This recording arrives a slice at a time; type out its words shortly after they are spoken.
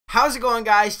How's it going,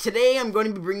 guys? Today I'm going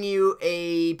to be bringing you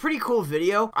a pretty cool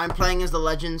video. I'm playing as the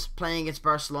Legends, playing against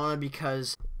Barcelona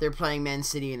because they're playing Man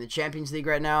City in the Champions League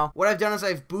right now. What I've done is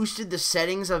I've boosted the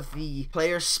settings of the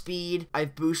player speed.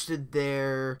 I've boosted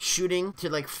their shooting to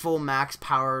like full max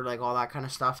power, like all that kind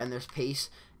of stuff, and their pace.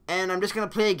 And I'm just going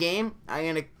to play a game. I'm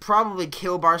going to probably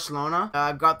kill Barcelona.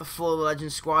 I've got the full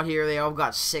Legends squad here. They all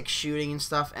got 6 shooting and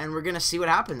stuff, and we're going to see what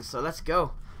happens. So let's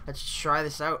go. Let's try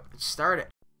this out. Let's start it.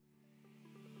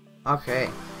 Okay,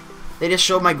 they just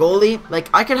showed my goalie. Like,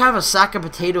 I could have a sack of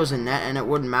potatoes in net and it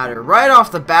wouldn't matter. Right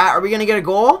off the bat, are we going to get a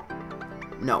goal?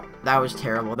 No, that was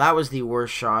terrible. That was the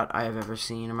worst shot I have ever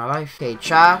seen in my life. Okay,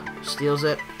 Cha steals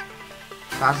it,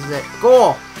 passes it,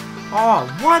 goal. Oh,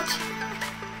 what?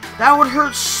 That would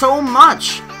hurt so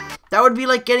much. That would be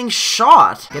like getting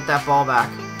shot. Get that ball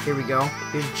back. Here we go.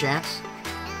 Here's a chance.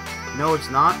 No, it's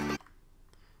not.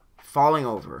 Falling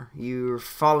over. You're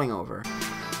falling over.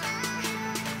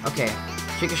 Okay,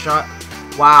 take a shot.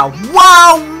 Wow,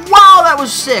 wow, wow, that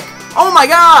was sick. Oh my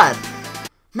god,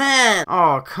 man.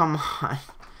 Oh, come on.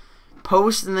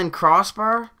 Post and then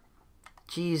crossbar.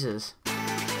 Jesus.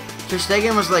 Ter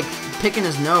Stegen was like picking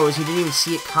his nose. He didn't even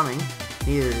see it coming.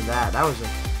 Neither did that.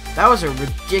 That was a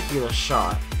ridiculous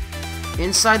shot.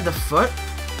 Inside the foot.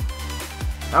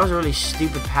 That was a really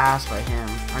stupid pass by him.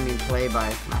 I mean, play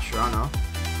by Mascherano.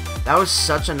 That was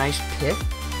such a nice pick.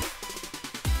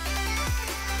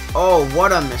 Oh,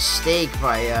 what a mistake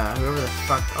by whoever the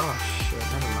fuck. Oh shit,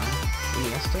 never mind.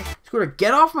 Iniesta? Scooter,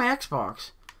 get off my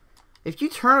Xbox. If you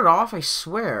turn it off, I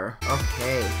swear.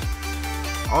 Okay.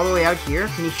 All the way out here.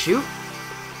 Can you shoot?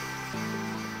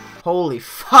 Holy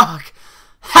fuck.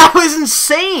 That was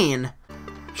insane.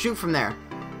 Shoot from there.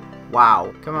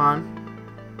 Wow. Come on.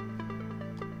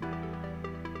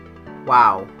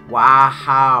 Wow.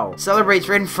 Wow. Celebrates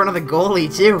right in front of the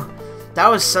goalie, too. That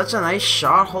was such a nice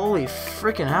shot. Holy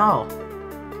freaking hell.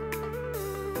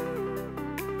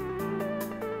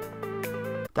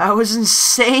 That was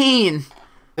insane.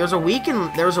 There was a week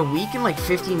in like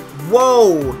 15.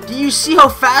 Whoa! Do you see how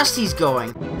fast he's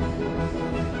going?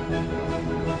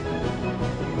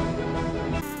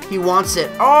 He wants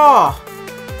it. Oh!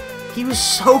 He was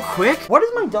so quick. What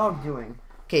is my dog doing?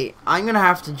 Okay, I'm gonna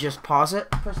have to just pause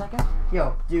it for a second.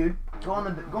 Yo, dude, go on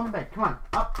the bed. Come on,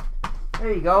 up.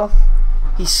 There you go.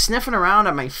 He's sniffing around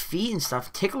at my feet and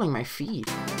stuff, tickling my feet.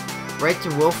 Right to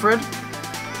Wilfred.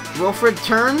 Wilfred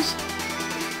turns.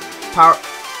 Power.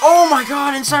 Oh my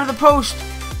god, inside of the post.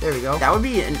 There we go. That would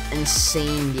be an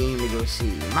insane game to go see.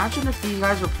 Imagine if these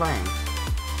guys were playing.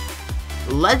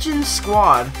 Legend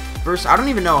squad versus, I don't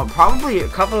even know, probably a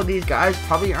couple of these guys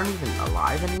probably aren't even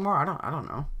alive anymore. I don't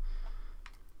know.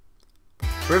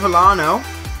 Rivellano.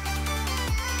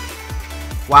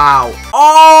 Wow.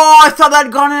 Oh, I thought that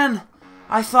had gone in.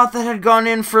 I thought that had gone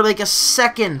in for like a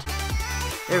second.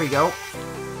 There we go.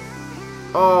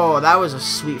 Oh, that was a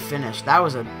sweet finish. That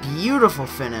was a beautiful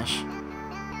finish.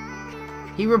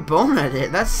 He reboned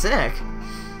it. That's sick.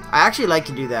 I actually like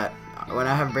to do that when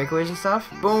I have breakaways and stuff.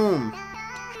 Boom.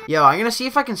 Yo, I'm going to see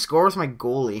if I can score with my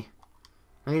goalie.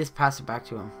 Let me just pass it back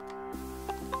to him.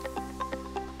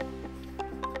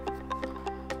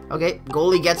 Okay,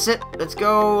 goalie gets it. Let's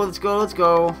go, let's go, let's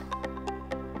go.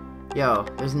 Yo,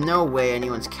 there's no way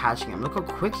anyone's catching him. Look how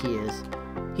quick he is.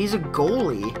 He's a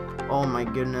goalie. Oh my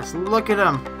goodness, look at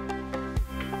him.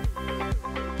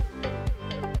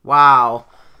 Wow.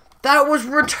 That was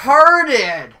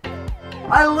retarded.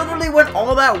 I literally went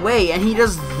all that way and he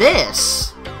does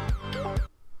this.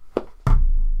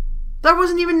 That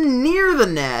wasn't even near the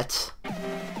net.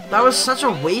 That was such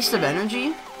a waste of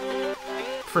energy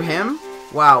for him.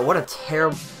 Wow, what a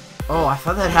terrible... Oh, I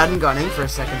thought that hadn't gone in for a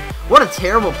second. What a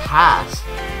terrible pass.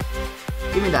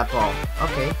 Give me that ball.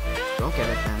 Okay, don't get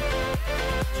it then.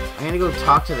 I'm gonna go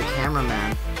talk to the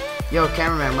cameraman. Yo,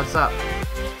 cameraman, what's up?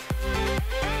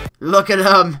 Look at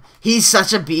him. He's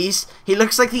such a beast. He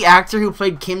looks like the actor who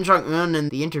played Kim Jong-un in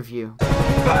The Interview.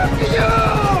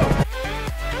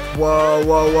 Whoa,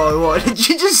 whoa, whoa, whoa. Did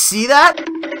you just see that?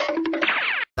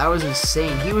 That was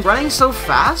insane. He was running so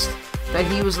fast that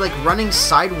he was like running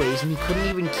sideways and he couldn't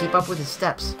even keep up with his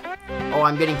steps. Oh,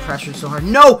 I'm getting pressured so hard.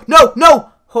 No, no,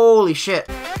 no! Holy shit.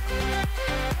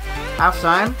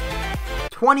 Halftime.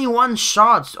 21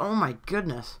 shots. Oh my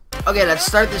goodness. Okay, let's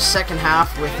start this second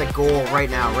half with a goal right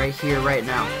now. Right here, right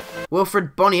now.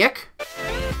 Wilfred Boniek.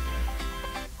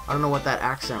 I don't know what that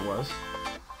accent was.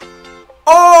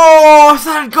 Oh, if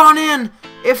that had gone in!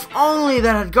 If only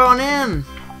that had gone in!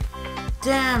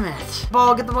 Damn it.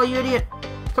 Ball, get the ball, you idiot.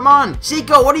 Come on,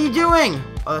 Zico, what are you doing?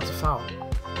 Oh, that's a foul.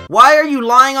 Why are you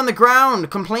lying on the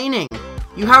ground, complaining?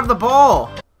 You have the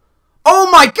ball. Oh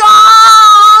my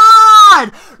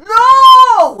god!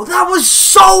 was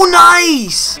so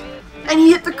nice! And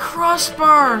he hit the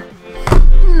crossbar.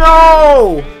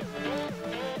 No!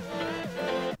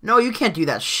 No, you can't do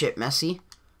that shit, Messi.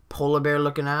 Polar bear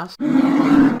looking ass.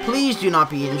 Please do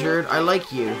not be injured. I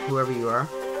like you, whoever you are.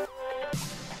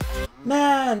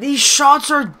 Man, these shots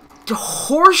are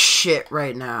horse shit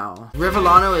right now.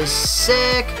 Rivellano is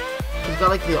sick. He's got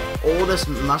like the oldest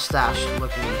mustache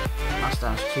looking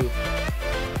mustache too.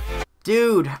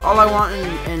 Dude, all I want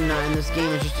in this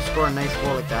game is just to score a nice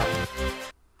goal like that.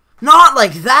 Not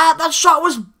like that! That shot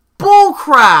was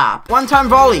bullcrap! One-time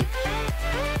volley.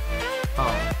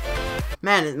 Oh.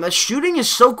 Man, my shooting is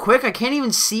so quick, I can't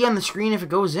even see on the screen if it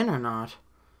goes in or not.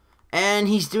 And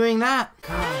he's doing that.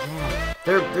 God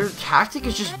damn. Their tactic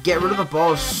is just get rid of the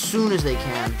ball as soon as they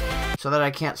can. So that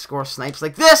I can't score snipes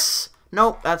like this!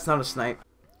 Nope, that's not a snipe.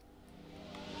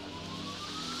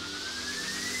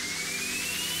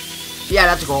 Yeah,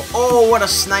 that's a goal. Oh, what a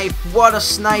snipe. What a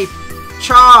snipe.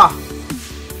 Cha!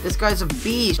 This guy's a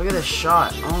beast. Look at this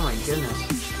shot. Oh my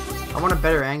goodness. I want a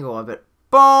better angle of it.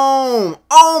 Boom!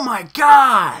 Oh my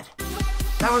god!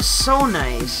 That was so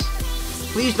nice.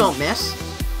 Please don't miss.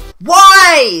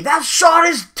 Why? That shot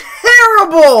is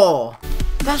terrible!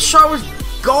 That shot was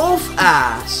golf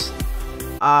ass.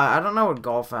 I don't know what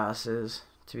golf ass is,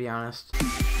 to be honest.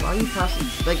 Why are you passing?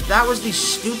 Like, that was the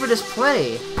stupidest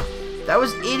play. That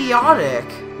was idiotic.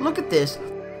 Look at this.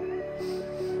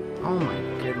 Oh my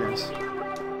goodness.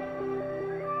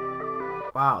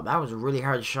 Wow, that was a really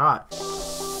hard shot.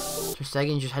 Ter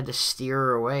Stegen just had to steer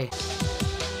her away.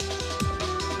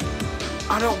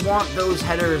 I don't want those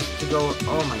headers to go...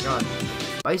 Oh my god.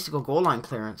 Bicycle goal line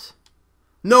clearance.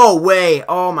 No way!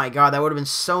 Oh my god, that would have been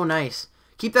so nice.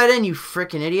 Keep that in, you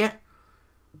frickin' idiot.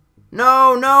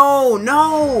 No, no,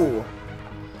 no!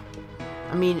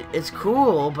 I mean, it's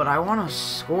cool, but I want to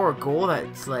score a goal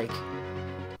that's like...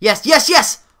 Yes, yes,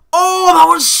 yes! Oh, that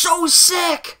was so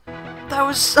sick! That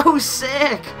was so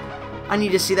sick! I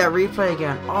need to see that replay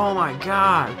again. Oh my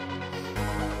god.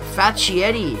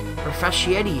 Facchietti. Or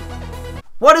Fascietti.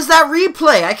 What is that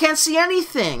replay? I can't see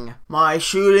anything. My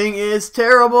shooting is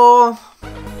terrible.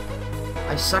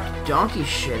 I suck donkey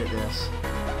shit at this.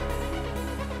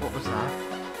 What was that?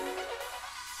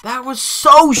 That was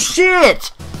so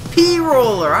shit!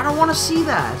 P-roller! I don't want to see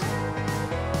that.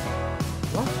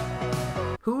 What?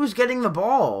 Who's getting the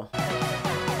ball?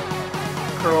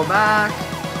 Curl back.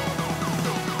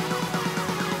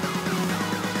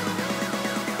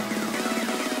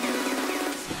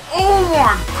 Oh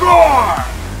my god!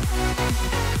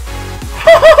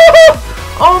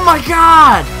 Oh my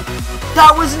god!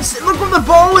 That was insane. Look where the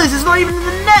ball is. It's not even in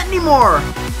the net anymore.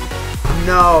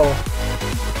 No.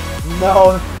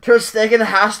 No. Ter Stegen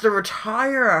has to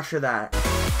retire after that.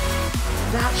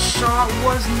 That shot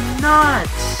was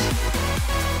nuts.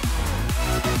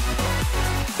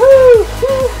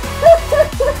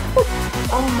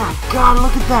 Oh my god,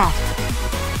 look at that.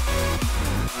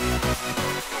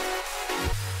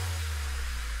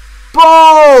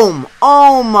 Boom!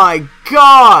 Oh my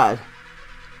god!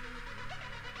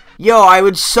 Yo, I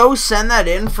would so send that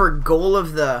in for goal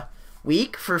of the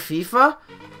week for FIFA,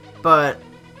 but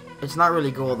it's not really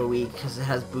goal of the week because it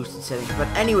has boosted settings. But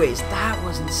anyways, that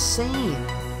was insane.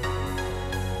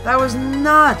 That was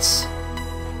nuts.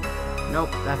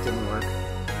 Nope, that didn't work.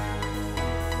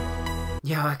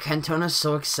 Yo, Cantona's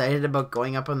so excited about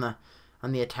going up on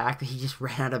the attack that he just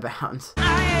ran out of bounds.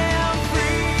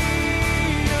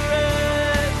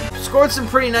 Scored some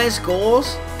pretty nice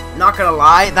goals. Not gonna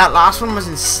lie, that last one was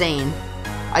insane.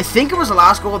 I think it was the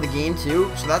last goal of the game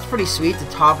too, so that's pretty sweet to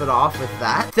top it off with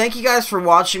that. Thank you guys for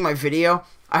watching my video.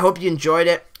 I hope you enjoyed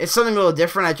it. It's something a little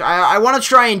different. I want to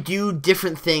try and do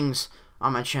different things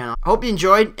on my channel. I hope you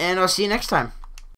enjoyed, and I'll see you next time.